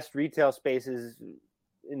of the best retail spaces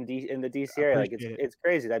in the DC area. Like it's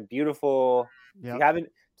crazy. That beautiful. Yep. You haven't.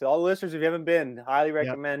 To all the listeners, if you haven't been, highly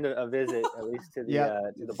recommend a visit, at least to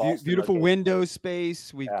the Boston. Beautiful window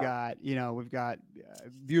space. We've got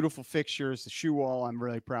beautiful fixtures, the shoe wall. I'm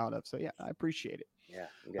really proud of. So I appreciate it. Yeah.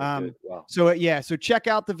 You guys do it well. So check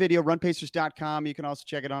out the video, runpacers.com. You can also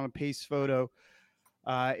check it on a Pace Photo.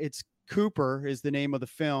 It's Cooper is the name of the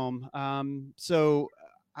film. What's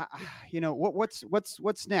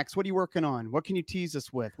next? What are you working on? What can you tease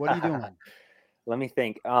us with? What are you doing? Let me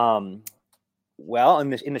think. Well, in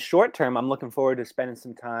the short term, I'm looking forward to spending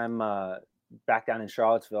some time back down in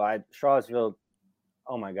Charlottesville. Charlottesville,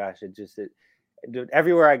 oh my gosh,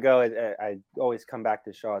 everywhere I go, I always come back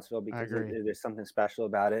to Charlottesville because there's something special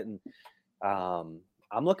about it. And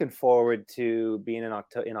I'm looking forward to being in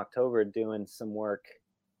October doing some work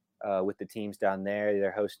with the teams down there.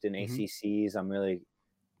 They're hosting ACCs. I'm really,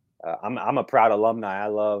 I'm a proud alumni. I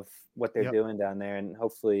love what they're doing down there, and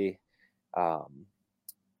hopefully,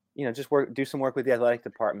 just do some work with the athletic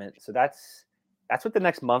department. So that's what the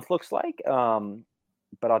next month looks like.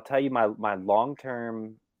 But I'll tell you my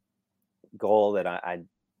long-term goal that I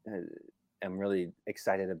am really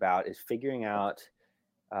excited about is figuring out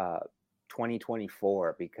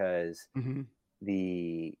 2024, because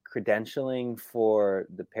the credentialing for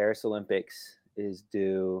the Paris Olympics is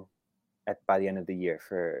due by the end of the year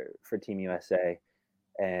for Team USA.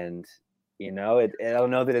 And I don't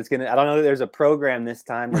know that there's a program this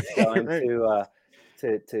time that's going to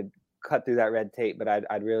cut through that red tape, but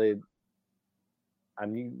I'm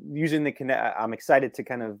using I'm excited to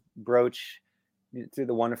kind of broach through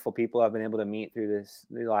the wonderful people I've been able to meet through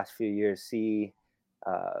the last few years, see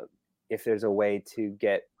if there's a way to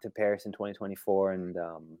get to Paris in 2024. And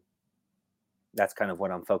that's kind of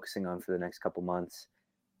what I'm focusing on for the next couple months.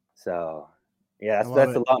 So yeah,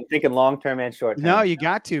 I'm thinking long-term and short-term. No, you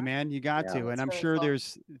got to, man. You got Yeah. to. And I'm That's sure really cool.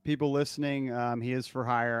 there's people listening. He is for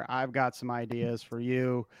hire. I've got some ideas for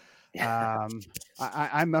you.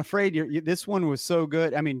 I'm afraid this one was so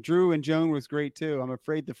good. I mean, Drew and Joan was great too. I'm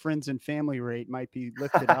afraid the friends and family rate might be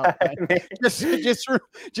lifted up.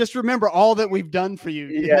 Just remember all that we've done for you.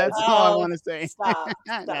 Yeah. That's all I want to say. Stop.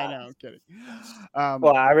 I know, I'm kidding.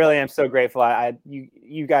 Well, I really am so grateful.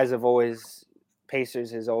 You guys have always, Pacers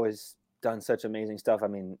has always done such amazing stuff. I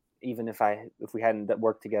mean, even if we hadn't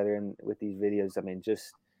worked together and with these videos, I mean,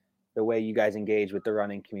 just the way you guys engage with the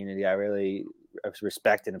running community, I really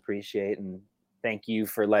respect and appreciate. And thank you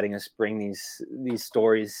for letting us bring these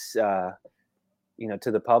stories, to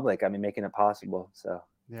the public. I mean, making it possible. So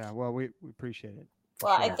Yeah, well, we appreciate it.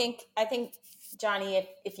 Well, sure. I think Johnny,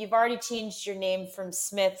 if you've already changed your name from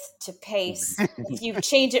Smith to Pace, if you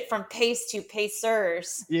change it from Pace to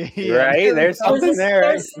Pacers, Yeah, right, there's something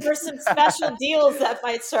there. There's some special deals that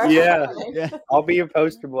might start. Yeah. happening. Yeah. I'll be your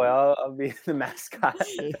poster boy. I'll be the mascot.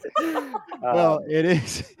 Well,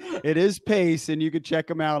 it is Pace, and you could check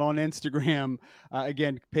them out on Instagram.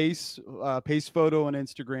 Again, Pace photo on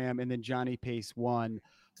Instagram, and then Johnny Pace 1.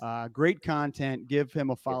 Great content. Give him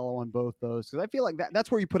a follow on both those, because I feel like that's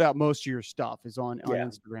where you put out most of your stuff is on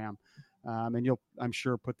Instagram. And you'll, I'm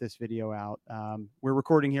sure, put this video out. We're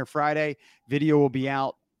recording here Friday. Video will be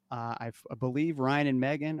out. I believe Ryan and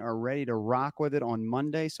Megan are ready to rock with it on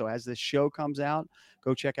Monday. So as this show comes out,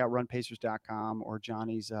 go check out runpacers.com or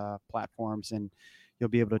Johnny's platforms, and you'll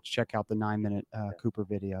be able to check out the 9-minute Cooper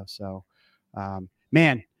video. So,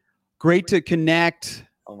 man, great to connect.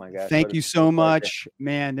 Oh my gosh! Thank you so much,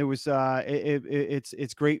 man. It was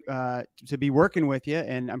it's great to be working with you,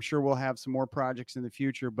 and I'm sure we'll have some more projects in the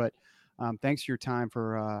future. But thanks for your time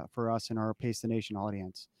for us and our Pace the Nation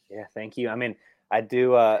audience. Yeah, thank you. I mean, I did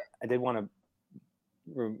want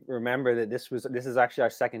to remember that this is actually our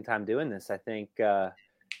second time doing this. I think I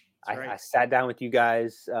sat down with you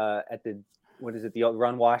guys at the old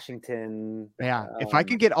Run Washington. Yeah, if I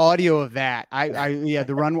could get audio of that,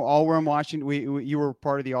 the All Run Washington. You were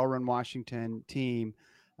part of the All Run Washington team,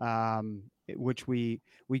 which we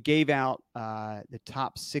gave out the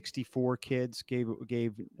top 64 kids, gave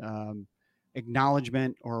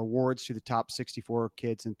acknowledgement or awards to the top 64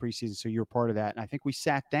 kids in preseason. So you're part of that, and I think we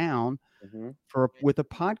sat down with a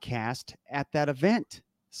podcast at that event.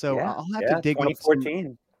 So I'll have to dig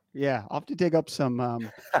 2014. I'll have to dig up some of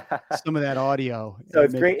that audio. So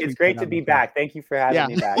it's great. It's great to be back. Thank you for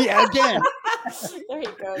having me back. Yeah, again. There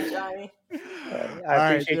you go, Johnny.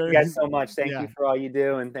 I appreciate you guys so much. Thank you for all you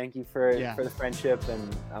do, and thank you for the friendship.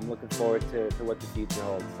 And I'm looking forward to what the future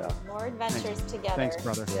holds. So More adventures together. Thanks,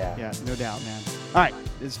 brother. Yeah, no doubt, man. All right,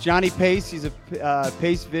 it's Johnny Pace. He's a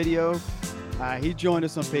Pace video. He joined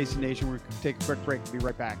us on Pace Nation. We're going to take a quick break. We'll be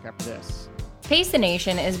right back after this. Pace the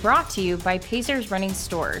Nation is brought to you by Pacers Running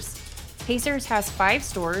Stores. Pacers has 5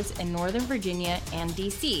 stores in Northern Virginia and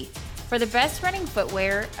DC. For the best running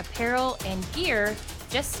footwear, apparel, and gear,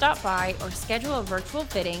 just stop by or schedule a virtual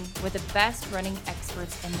fitting with the best running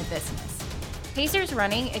experts in the business. Pacers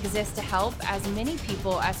Running exists to help as many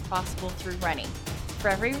people as possible through running. For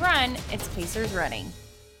every run, it's Pacers Running.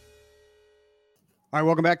 All right,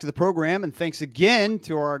 welcome back to the program, and thanks again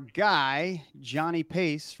to our guy, Johnny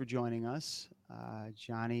Pace, for joining us.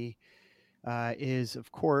 Johnny is, of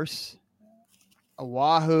course, a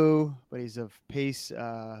Wahoo, but he's of Pace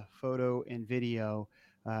photo and video.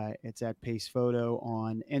 It's at Pace Photo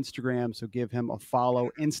on Instagram, so give him a follow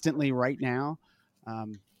instantly right now.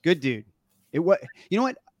 Good dude. You know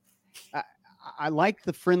what? I like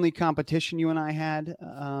the friendly competition you and I had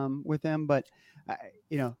with him, but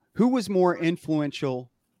who was more influential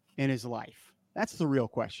in his life? That's the real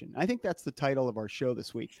question. I think that's the title of our show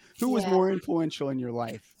this week. Who was more influential in your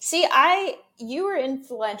life? See, you were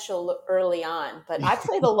influential early on, but I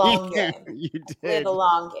play the long game. You did. I play the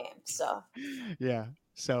long game. So yeah.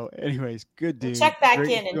 So anyways, good dude. We'll check back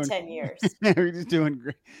in 10 years. We're just doing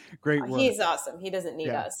great work. He's awesome. He doesn't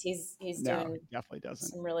need us. He's doing definitely doesn't.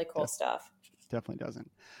 some really cool stuff. Definitely doesn't.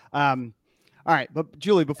 All right. But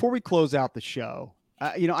Julie, before we close out the show,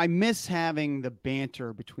 I miss having the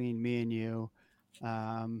banter between me and you.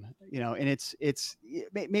 And it's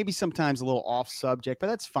maybe sometimes a little off subject, but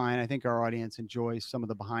that's fine. I think our audience enjoys some of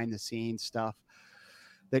the behind the scenes stuff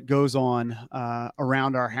that goes on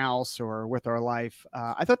around our house or with our life.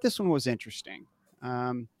 I thought this one was interesting.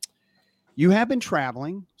 You have been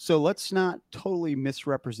traveling, so let's not totally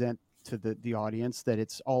misrepresent to the audience that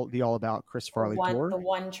it's all about Chris Farley tour. The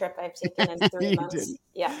one trip I've taken in 3 months. Did.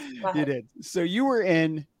 Yeah, go ahead. You did. So you were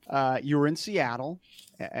in Seattle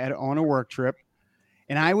on a work trip,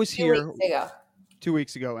 and I was here 2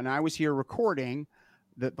 weeks ago, and I was here recording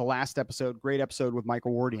the last episode, great episode with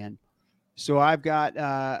Michael Wardian. So I've got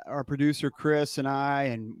our producer Chris and I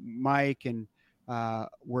and Mike, and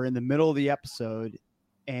we're in the middle of the episode,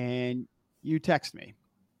 and you text me,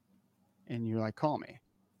 and you're like, call me.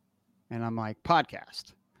 And I'm like,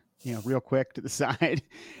 podcast, real quick to the side.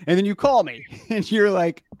 And then you call me and you're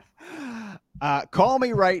like, call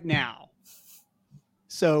me right now.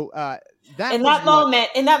 So in that moment,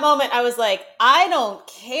 I was like, I don't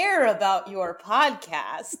care about your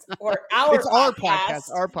podcast or our podcast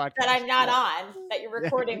that I'm not on, that you're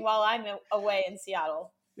recording while I'm away in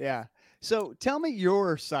Seattle. Yeah. So tell me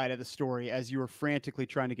your side of the story as you were frantically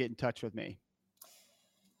trying to get in touch with me.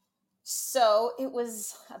 So it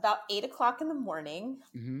was about 8:00 in the morning,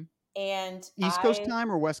 and East Coast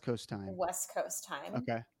time or West Coast time? West Coast time.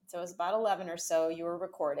 Okay. So it was about 11 or so. You were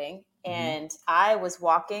recording, and I was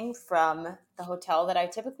walking from the hotel that I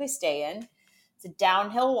typically stay in. It's a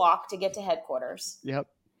downhill walk to get to headquarters. Yep.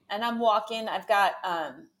 And I'm walking. I've got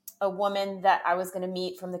a woman that I was going to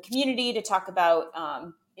meet from the community to talk about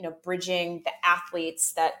bridging the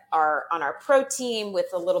athletes that are on our pro team with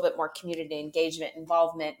a little bit more community engagement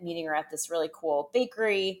involvement, meeting her at this really cool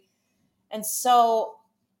bakery. And so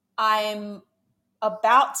I'm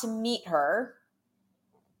about to meet her,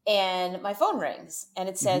 and my phone rings, and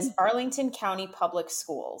it says Arlington County Public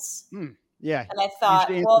Schools. Yeah. And I thought,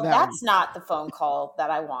 well, that's not the phone call that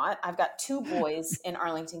I want. I've got 2 boys in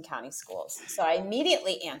Arlington County schools. So I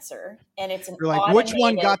immediately answer, and it's You're like, which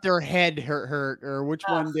one got their head hurt, or which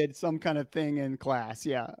one did some kind of thing in class?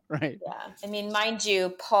 Yeah, right. Yeah. I mean, mind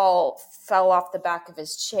you, Paul fell off the back of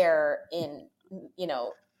his chair in,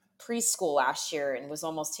 preschool last year and was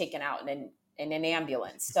almost taken out in an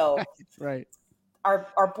ambulance. So right.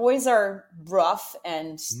 Our boys are rough,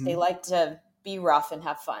 and they like to be rough and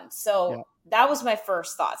have fun. So that was my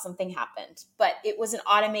first thought. Something happened, but it was an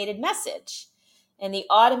automated message. And the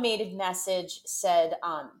automated message said,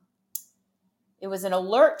 it was an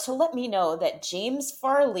alert to let me know that James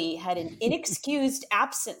Farley had an inexcused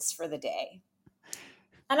absence for the day.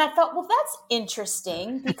 And I thought, well, that's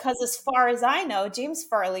interesting, because as far as I know, James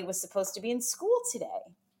Farley was supposed to be in school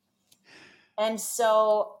today. And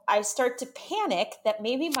so I start to panic that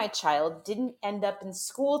maybe my child didn't end up in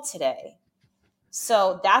school today.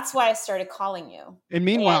 So that's why I started calling you. And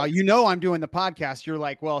meanwhile, I'm doing the podcast. You're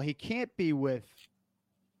like, well, he can't be with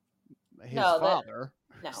his father.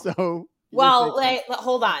 No. So,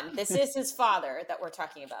 hold on. This is his father that we're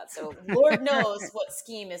talking about. So Lord knows what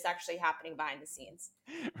scheme is actually happening behind the scenes.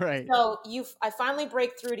 Right. So I finally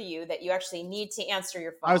break through to you that you actually need to answer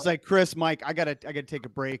your phone. I was like, Chris, Mike, I gotta take a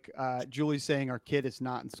break. Julie's saying our kid is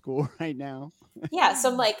not in school right now. Yeah.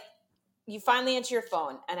 So I'm like, you finally answer your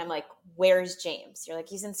phone, and I'm like, where's James? You're like,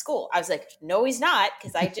 he's in school. I was like, no, he's not,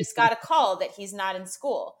 because I just got a call that he's not in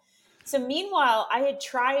school. So meanwhile,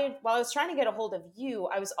 while I was trying to get a hold of you,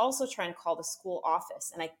 I was also trying to call the school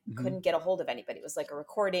office, and I couldn't get a hold of anybody. It was like a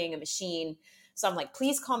recording, a machine. So I'm like,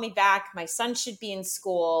 please call me back. My son should be in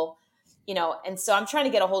school, and so I'm trying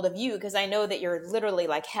to get a hold of you, because I know that you're literally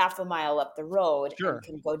like half a mile up the road and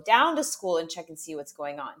can go down to school and check and see what's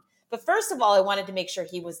going on. But first of all, I wanted to make sure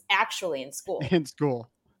he was actually in school.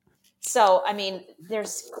 So, I mean,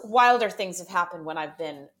 there's wilder things have happened when I've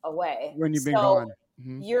been away. When you've been gone.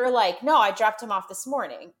 You're like, no, I dropped him off this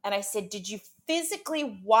morning. And I said, did you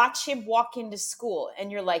physically watch him walk into school? And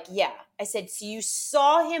you're like, yeah. I said, so you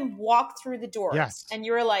saw him walk through the doors? Yes. And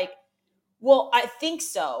you were like, well, I think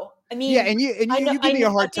so. I mean, yeah, and you give me a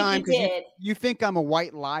hard time because you think I'm a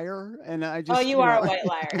white liar, and I just you are a white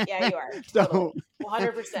liar. Yeah, you are. So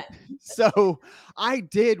 100%. So I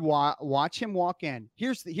did watch him walk in.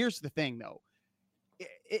 Here's the thing, though.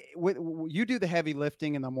 You do the heavy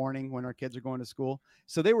lifting in the morning when our kids are going to school,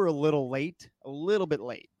 so they were a little bit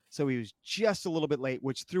late. So he was just a little bit late,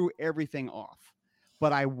 which threw everything off.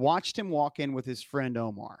 But I watched him walk in with his friend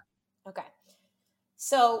Omar. Okay.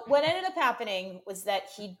 So what ended up happening was that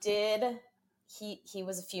he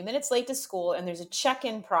was a few minutes late to school, and there's a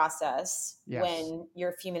check-in process when you're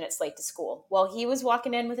a few minutes late to school. Well, he was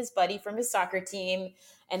walking in with his buddy from his soccer team,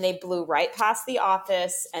 and they blew right past the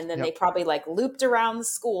office, and then they probably like looped around the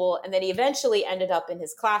school, and then he eventually ended up in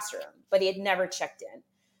his classroom, but he had never checked in.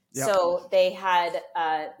 Yep. So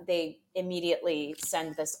they immediately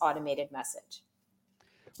send this automated message.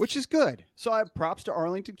 Which is good. So I have props to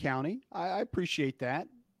Arlington County. I appreciate that.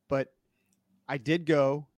 But I did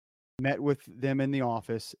met with them in the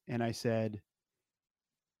office, and I said,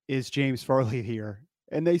 is James Farley here?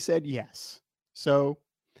 And they said yes. So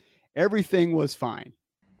everything was fine.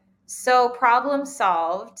 So problem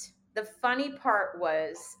solved. The funny part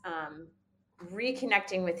was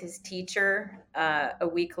reconnecting with his teacher a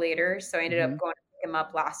week later. So I ended up going to pick him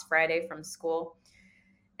up last Friday from school.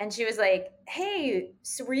 And she was like, hey,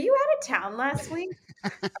 so were you out of town last week?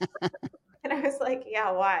 And I was like,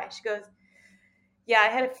 yeah, why? She goes, yeah, I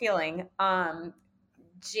had a feeling.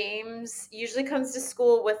 James usually comes to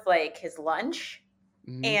school with like his lunch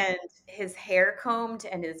and his hair combed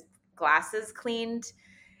and his glasses cleaned.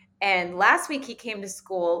 And last week he came to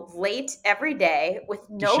school late every day with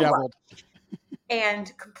no lunch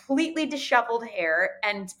and completely disheveled hair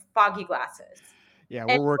and foggy glasses. Yeah,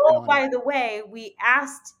 we're working on it. By the way, we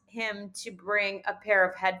asked him to bring a pair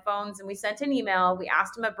of headphones, and we sent an email. We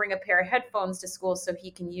asked him to bring a pair of headphones to school so he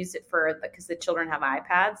can use it because the children have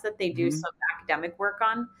iPads that they do some academic work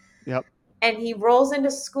on. Yep. And he rolls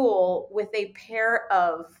into school with a pair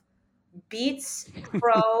of Beats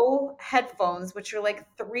Pro headphones, which are like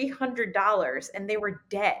 $300, and they were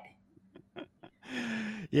dead.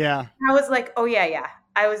 Yeah. I was like, oh yeah,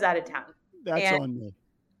 I was out of town. That's on me.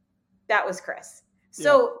 That was Chris.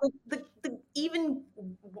 So the even,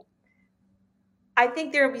 I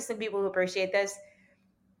think there will be some people who appreciate this.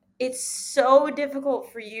 It's so difficult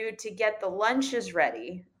for you to get the lunches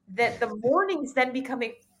ready that the mornings then become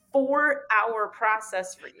a 4-hour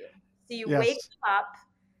process for you. So you wake up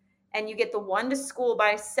and you get the one to school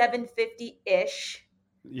by 7:50-ish.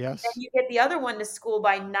 Yes. And you get the other one to school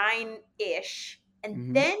by 9-ish.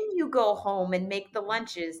 And then you go home and make the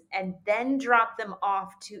lunches and then drop them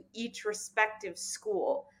off to each respective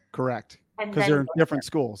school. Correct. Because they're in different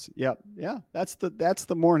schools. Yep. Yeah. That's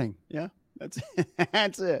the morning. Yeah. That's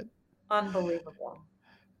it. Unbelievable.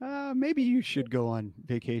 Maybe you should go on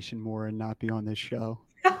vacation more and not be on this show.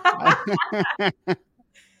 All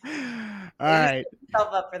right.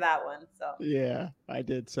 Myself up for that one. So yeah, I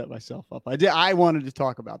did set myself up. I wanted to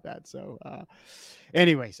talk about that. So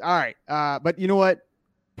anyways, all right. But you know what?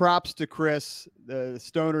 Props to Chris, the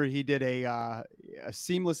stoner. He did a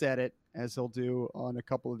seamless edit, as he'll do on a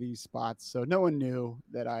couple of these spots. So no one knew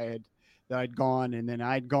that I'd gone, and then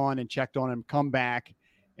I'd gone and checked on him, come back,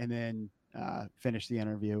 and then finish the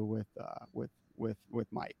interview with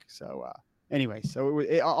Mike. So anyway, so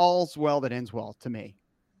all's well that ends well to me.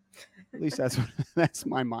 At least that's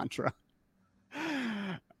my mantra.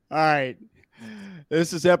 All right.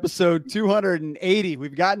 This is episode 280.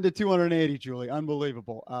 We've gotten to 280, Julie.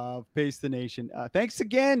 Unbelievable. Of Pace the Nation. Thanks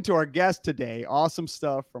again to our guest today. Awesome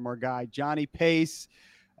stuff from our guy, Johnny Pace.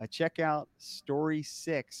 Check out Story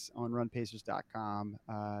 6 on runpacers.com.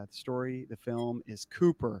 The film is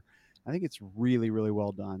Cooper. I think it's really, really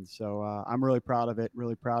well done. So I'm really proud of it.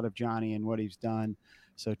 Really proud of Johnny and what he's done.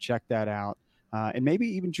 So check that out. And maybe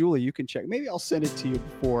even Julie, you can check. Maybe I'll send it to you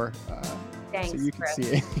before. Thanks, so you can Chris. see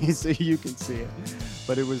it. So you can see it.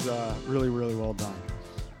 But it was really, really well done.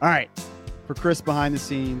 All right. For Chris behind the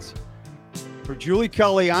scenes, for Julie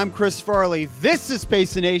Cully, I'm Chris Farley. This is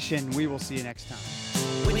Pace the Nation. We will see you next time.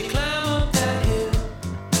 When you climb